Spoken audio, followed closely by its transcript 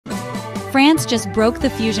France just broke the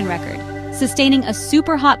fusion record, sustaining a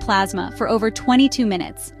super hot plasma for over 22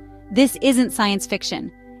 minutes. This isn't science fiction.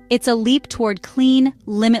 It's a leap toward clean,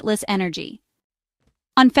 limitless energy.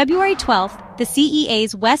 On February 12th, the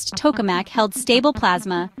CEA's WEST Tokamak held stable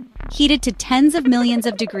plasma, heated to tens of millions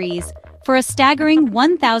of degrees, for a staggering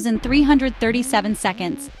 1,337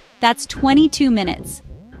 seconds. That's 22 minutes.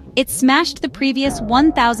 It smashed the previous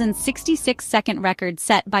 1,066-second record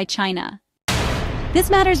set by China. This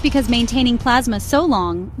matters because maintaining plasma so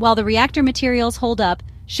long, while the reactor materials hold up,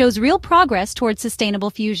 shows real progress towards sustainable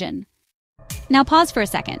fusion. Now pause for a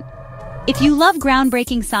second. If you love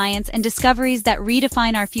groundbreaking science and discoveries that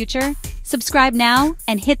redefine our future, subscribe now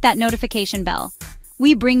and hit that notification bell.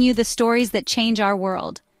 We bring you the stories that change our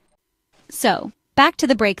world. So, back to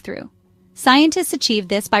the breakthrough. Scientists achieved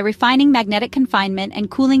this by refining magnetic confinement and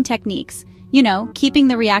cooling techniques, keeping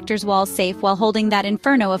the reactor's walls safe while holding that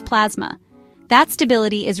inferno of plasma. That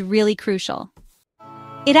stability is really crucial.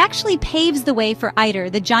 It actually paves the way for ITER,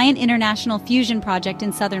 the giant international fusion project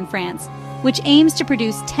in southern France, which aims to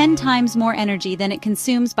produce 10 times more energy than it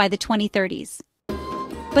consumes by the 2030s.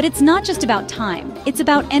 But it's not just about time, it's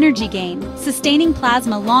about energy gain, sustaining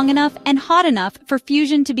plasma long enough and hot enough for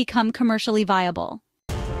fusion to become commercially viable.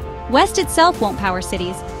 WEST itself won't power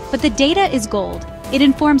cities, but the data is gold. It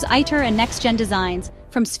informs ITER and next-gen designs,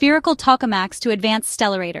 from spherical tokamaks to advanced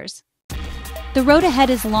stellarators. The road ahead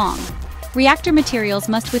is long. Reactor materials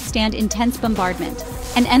must withstand intense bombardment,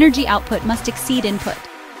 and energy output must exceed input.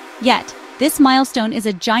 Yet, this milestone is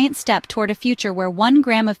a giant step toward a future where 1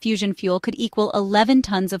 gram of fusion fuel could equal 11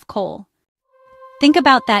 tons of coal. Think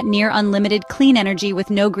about that near unlimited clean energy with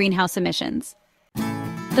no greenhouse emissions.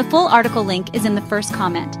 The full article link is in the first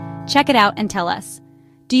comment. Check it out and tell us.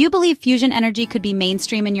 Do you believe fusion energy could be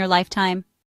mainstream in your lifetime?